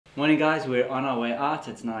Morning guys, we're on our way out.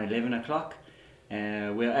 It's now 11 o'clock.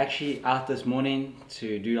 We're actually out this morning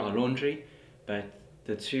to do our laundry, but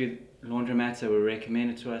the two laundromats that were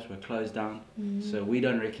recommended to us were closed down, so we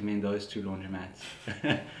don't recommend those two laundromats.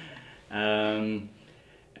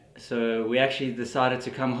 So we actually decided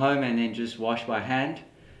to come home and then just wash by hand,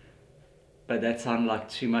 but that sounded like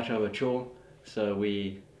too much of a chore, so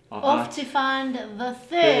we are off to find the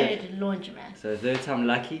third laundromat. So third time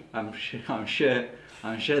lucky. I'm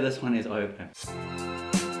sure this one is open.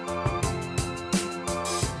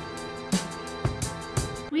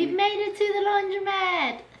 We've made it to the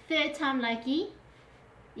laundromat. Third time lucky.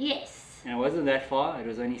 Yes. And it wasn't that far. It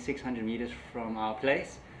was only 600 meters from our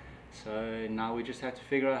place. So now we just have to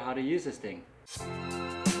figure out how to use this thing.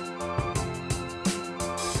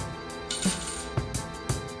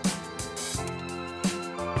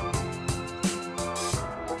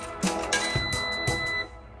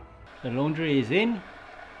 The laundry is in.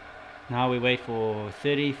 Now we wait for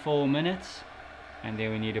 34 minutes and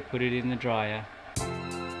then we need to put it in the dryer.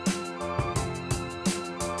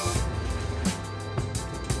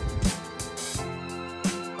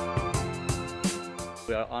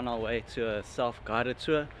 We are on our way to a self-guided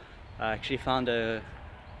tour. I actually found a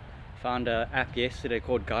app yesterday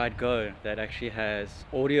called Guidigo that actually has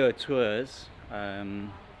audio tours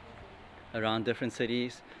around different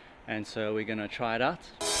cities, and so we're gonna try it out.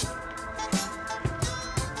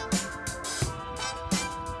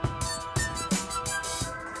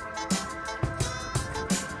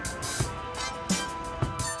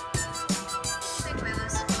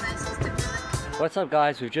 What's up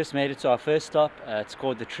guys, we've just made it to our first stop. It's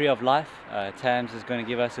called the Tree of Life. Tams is going to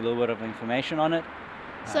give us a little bit of information on it.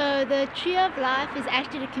 So the Tree of Life is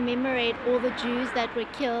actually to commemorate all the Jews that were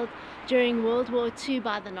killed during World War II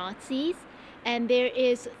by the Nazis. And there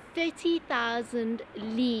is 30,000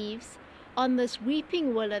 leaves on this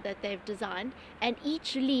weeping willow that they've designed. And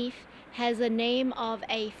each leaf has a name of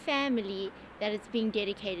a family that it's being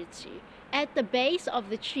dedicated to. At the base of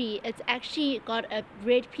the tree, it's actually got a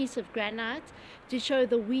red piece of granite to show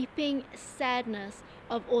the weeping sadness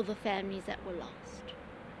of all the families that were lost.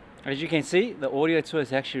 As you can see, the audio tour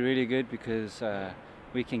is actually really good because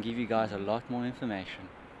we can give you guys a lot more information.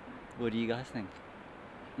 What do you guys think?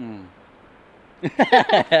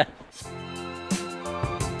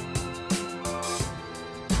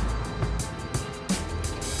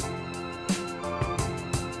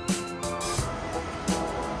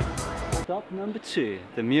 Stop number 2,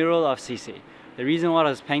 the mural of Sisi. The reason why it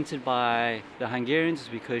was painted by the Hungarians is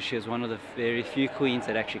because she was one of the very few queens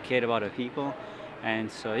that actually cared about her people, and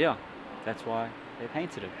so yeah, that's why they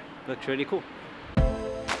painted it. Looks really cool.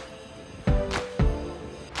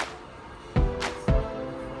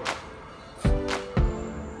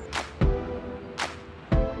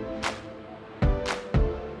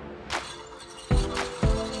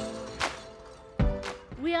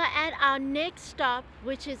 We are at our next stop,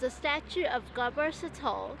 which is a statue of Gabor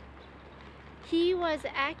Satol. He was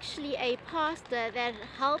actually a pastor that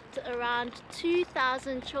helped around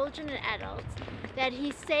 2,000 children and adults, that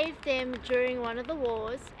he saved them during one of the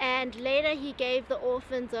wars, and later he gave the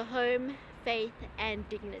orphans a home, faith and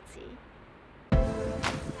dignity.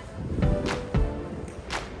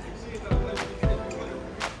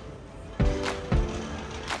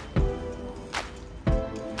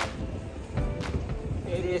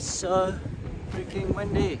 It is so freaking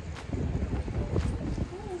windy.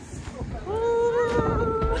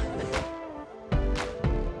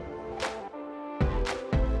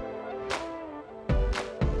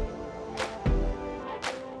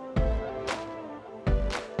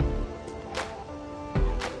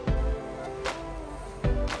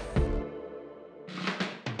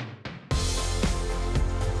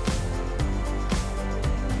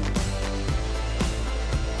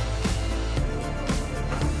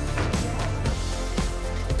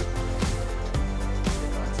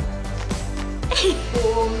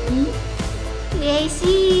 For me. Yay!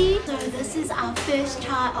 So this is our first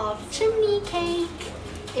try of chimney cake.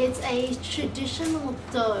 It's a traditional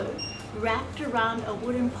dough wrapped around a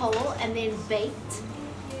wooden pole and then baked.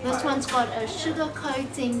 This one's got a sugar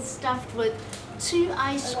coating stuffed with 2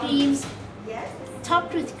 ice creams,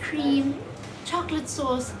 topped with cream, chocolate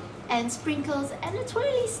sauce and sprinkles and a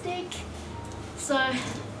twirly stick. So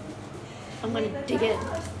I'm gonna dig in.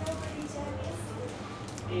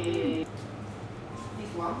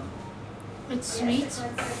 It's sweet,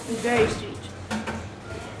 very sweet,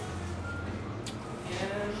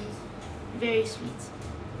 very sweet.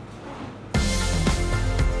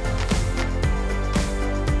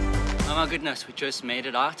 Oh my goodness, we just made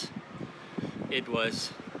it out. It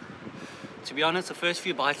was, to be honest, the first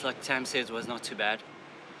few bites, like Tam says, was not too bad.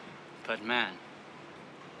 But man,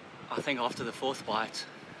 I think after the fourth bite,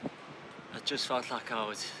 it just felt like I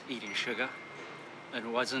was eating sugar. It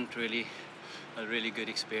wasn't really a really good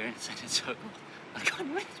experience, and it's so cool. I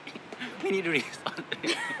can't wait. We need to restart.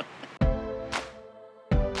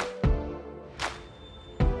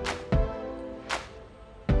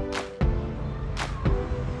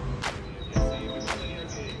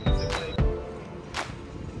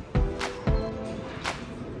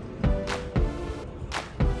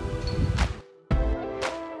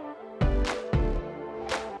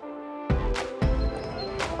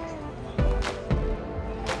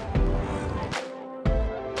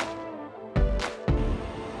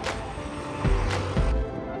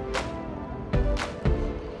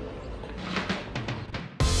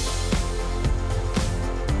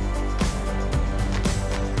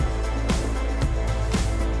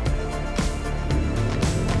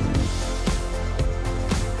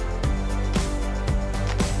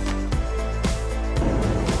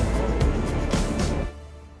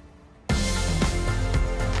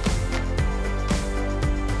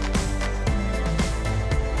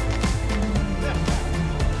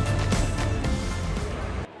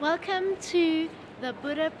 Welcome to the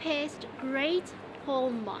Budapest Great Hall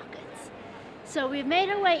Markets. So we've made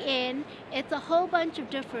our way in. It's a whole bunch of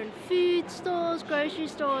different food stores, grocery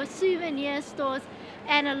stores, souvenir stores,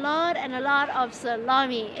 and a lot of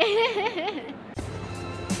salami.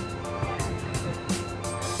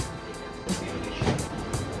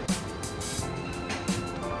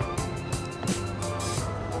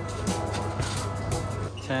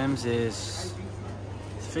 Thames is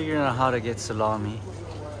figuring out how to get salami.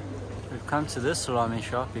 We've come to this salami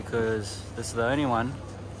shop because this is the only one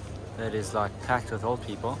that is like packed with old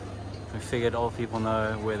people. We figured old people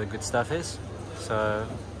know where the good stuff is, so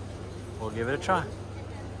we'll give it a try.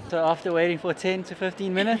 So after waiting for 10 to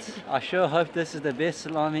 15 minutes, I sure hope this is the best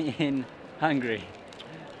salami in Hungary.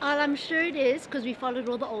 Well, I'm sure it is, because we followed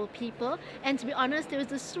all the old people, and to be honest, there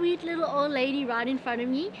was a sweet little old lady right in front of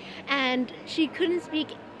me, and she couldn't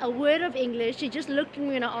speak a word of English. She just looked at me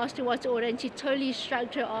when I asked her what to order, and she totally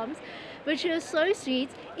shrugged her arms, but she was so sweet.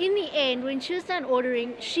 In the end, when she was done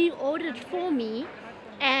ordering, she ordered for me,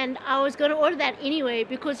 and I was going to order that anyway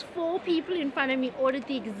because 4 people in front of me ordered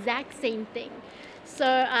the exact same thing. So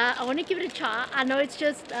I want to give it a try. I know it's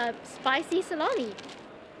just spicy salami.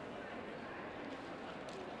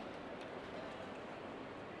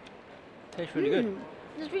 Tastes really good.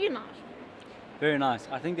 It's really nice. Very nice.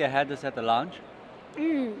 I think they had this at the lounge.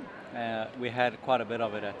 We had quite a bit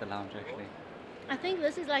of it at the lounge actually. I think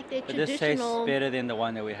this is like their But traditional... this tastes better than the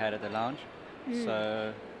one that we had at the lounge.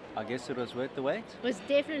 So I guess it was worth the wait. It was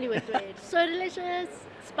definitely worth the wait. So delicious,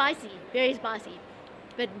 spicy, very spicy,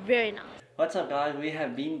 but very nice. What's up guys, we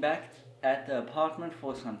have been back at the apartment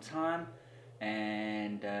for some time,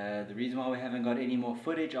 and the reason why we haven't got any more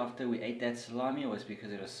footage after we ate that salami was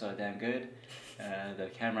because it was so damn good. The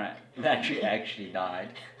camera battery actually died.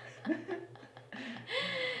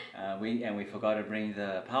 We forgot to bring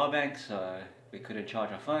the power bank, so we couldn't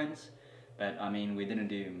charge our phones. But I mean, we didn't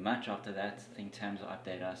do much after that. I think Tams will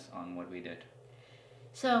update us on what we did.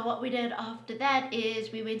 So what we did after that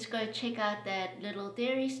is we went to go check out that little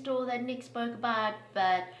dairy store that Nick spoke about,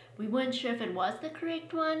 but we weren't sure if it was the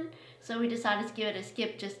correct one, so we decided to give it a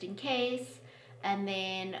skip just in case. And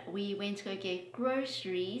then we went to go get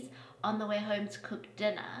groceries on the way home to cook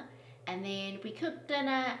dinner, and then we cooked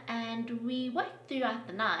dinner and we worked throughout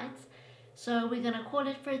the night. So we're gonna call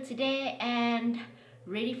it for today and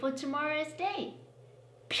ready for tomorrow's day.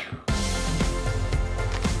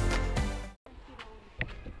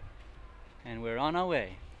 And we're on our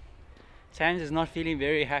way. Tams is not feeling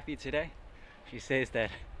very happy today. She says that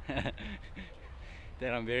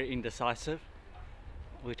that I'm very indecisive,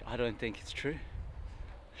 which I don't think is true.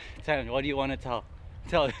 Tams, what do you want to tell?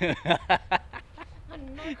 No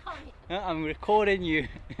comment. I'm recording you.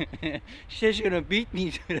 She says she's gonna beat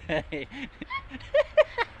me today.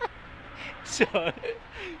 So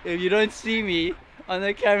if you don't see me on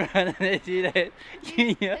the camera and they see that,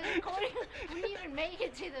 you know, We didn't even make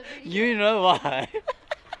it to the video. you know why.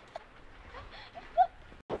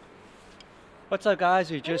 What's up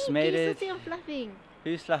guys, we just made it. I'm fluffing.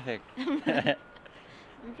 Who's fluffing? I'm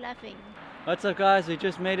fluffing. What's up guys, we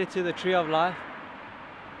just made it to the Tree of Life.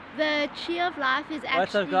 The Tree of Life is actually...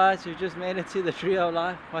 What's up guys, we just made it to the Tree of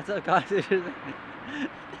Life. What's up guys? Okay,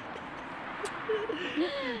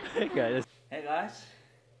 hey guys,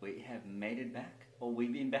 we have made it back. Or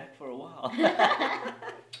we've been back for a while.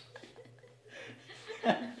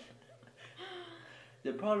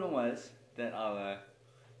 The problem was that our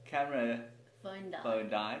camera phone died. phone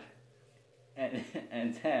died.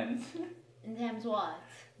 And Tams And Tams what?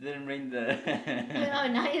 didn't bring the... Oh,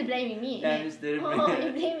 now you're blaming me. Yeah, I just didn't bring Oh, the...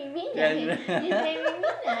 you're blaming me now. Yeah, You're blaming me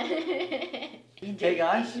now. Hey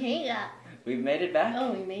guys, Hey guys. we've made it back.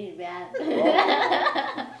 Oh, we made it back.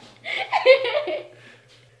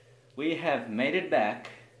 We have made it back,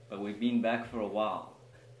 but we've been back for a while.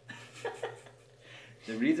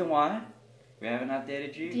 The reason why we haven't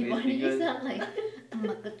updated you Do you is want to because... use something like, I'm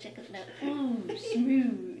gonna go check it out. Ooh,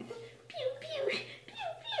 smooth.